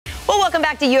Well, welcome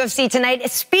back to UFC Tonight.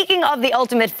 Speaking of The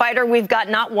Ultimate Fighter, we've got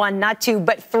not one, not two,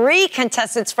 but three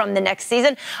contestants from the next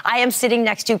season. I am sitting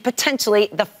next to potentially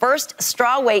the first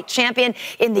strawweight champion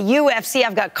in the UFC.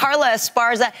 I've got Carla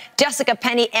Esparza, Jessica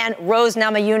Penne, and Rose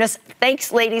Namajunas.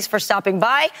 Thanks, ladies, for stopping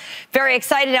by. Very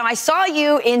excited. Now, I saw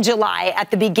you in July at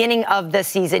the beginning of the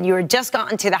season. You had just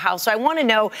gotten to the house. So I want to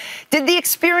know, did the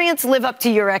experience live up to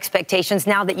your expectations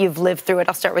now that you've lived through it?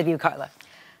 I'll start with you, Carla.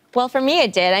 Well, for me,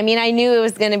 it did. I mean, I knew it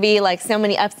was going to be like so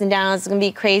many ups and downs. It's going to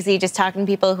be crazy just talking to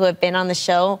people who have been on the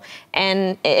show.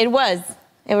 And it was.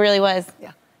 It really was.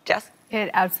 Yeah. Jess?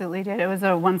 It absolutely did. It was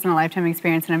a once-in-a-lifetime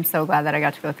experience, and I'm so glad that I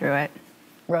got to go through it.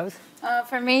 Rose?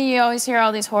 For me, you always hear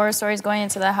all these horror stories going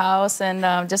into the house,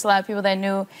 and just a lot of people that I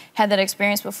knew had that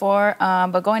experience before.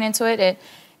 But going into it,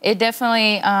 it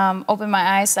definitely opened my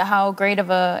eyes to how great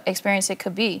of a experience it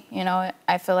could be. You know,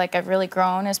 I feel like I've really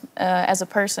grown as a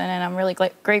person, and I'm really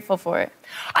grateful for it.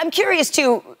 I'm curious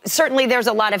too. Certainly, there's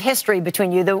a lot of history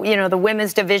between you. The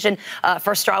women's division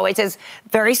for strawweights is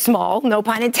very small, no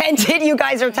pun intended. You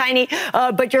guys are tiny,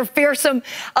 but you're fearsome.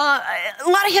 A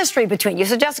lot of history between you.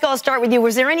 So, Jessica, I'll start with you.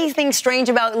 Was there anything strange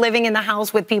about living in the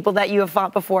house with people that you have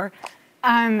fought before?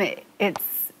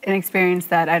 It's an experience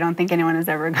that I don't think anyone has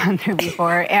ever gone through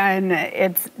before, and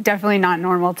it's definitely not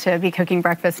normal to be cooking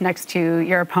breakfast next to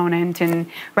your opponent and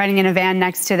riding in a van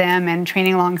next to them and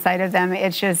training alongside of them.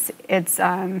 It's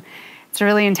a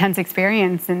really intense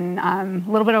experience and a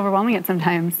little bit overwhelming at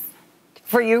sometimes.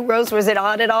 For you, Rose, was it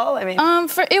odd at all? I mean,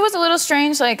 it was a little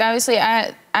strange. Like, obviously,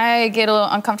 I get a little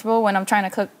uncomfortable when I'm trying to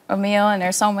cook a meal and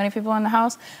there's so many people in the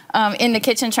house, in the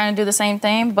kitchen trying to do the same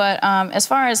thing. But as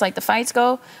far as like the fights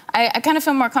go, I kind of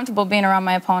feel more comfortable being around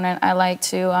my opponent. I like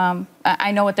to,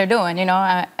 I know what they're doing. You know,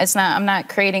 I'm not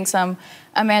creating some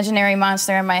imaginary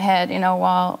monster in my head. You know,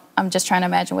 while I'm just trying to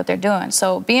imagine what they're doing.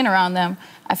 So being around them,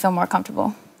 I feel more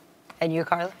comfortable. And you,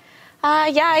 Carla?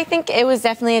 Yeah, I think it was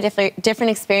definitely a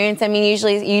different experience. I mean,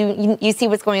 usually you see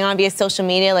what's going on via social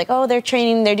media, like, oh, they're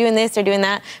training, they're doing this, they're doing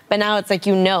that. But now it's like,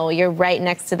 you're right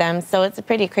next to them. So it's a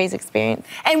pretty crazy experience.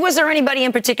 And was there anybody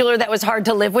in particular that was hard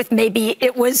to live with? Maybe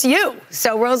it was you.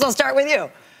 So, Rose, I'll start with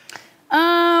you.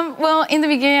 Well, in the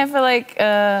beginning, I feel like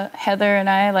Heather and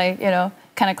I, like,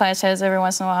 kind of clash heads every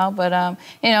once in a while. But,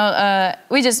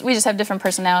 we just have different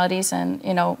personalities,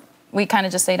 and, we kind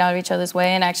of just stayed out of each other's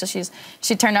way, and actually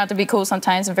she turned out to be cool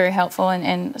sometimes and very helpful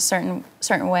in certain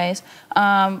ways.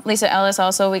 Lisa Ellis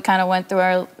also, we kind of went through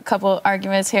a couple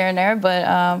arguments here and there,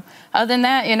 but other than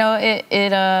that,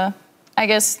 I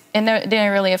guess it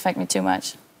didn't really affect me too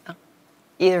much.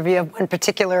 Either of you have one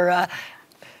particular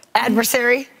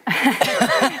adversary?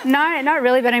 Not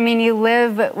really, but I mean, you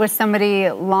live with somebody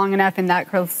long enough in that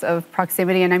close of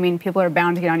proximity, and I mean, people are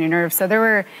bound to get on your nerves. So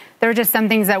there were just some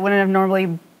things that wouldn't have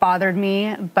normally bothered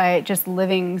me, but just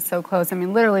living so close, I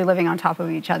mean, literally living on top of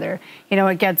each other,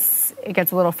 it gets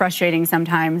a little frustrating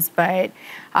sometimes, but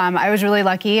I was really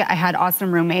lucky. I had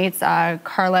awesome roommates.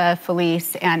 Carla,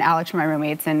 Felice, and Alex were my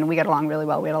roommates, and we got along really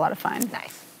well. We had a lot of fun.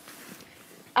 Nice.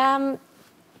 I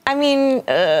mean,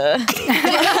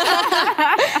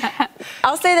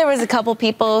 I'll say there was a couple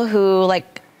people who,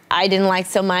 like, I didn't like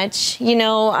so much,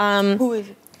 Who is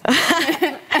it?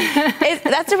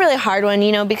 That's a really hard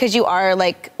one, because you are,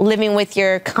 like, living with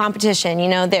your competition.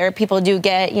 There are people do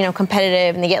get,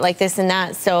 competitive, and they get like this and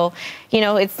that. So,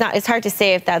 it's hard to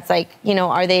say if that's like,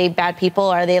 are they bad people?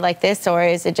 Are they like this? Or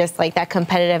is it just like that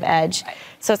competitive edge?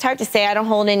 So it's hard to say. I don't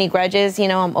hold any grudges.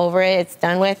 I'm over it. It's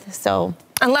done with. So.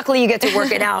 And luckily, you get to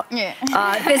work it out.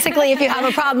 Physically, if you have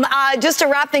a problem. Just to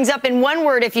wrap things up in one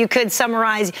word, if you could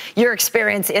summarize your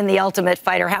experience in the Ultimate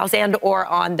Fighter house and or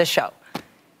on the show.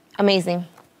 Amazing.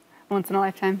 Once in a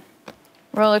lifetime.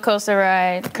 Roller coaster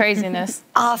ride, craziness.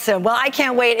 Awesome. Well, I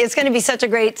can't wait. It's going to be such a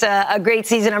great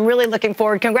season. I'm really looking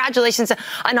forward. Congratulations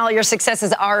on all your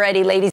successes already, ladies.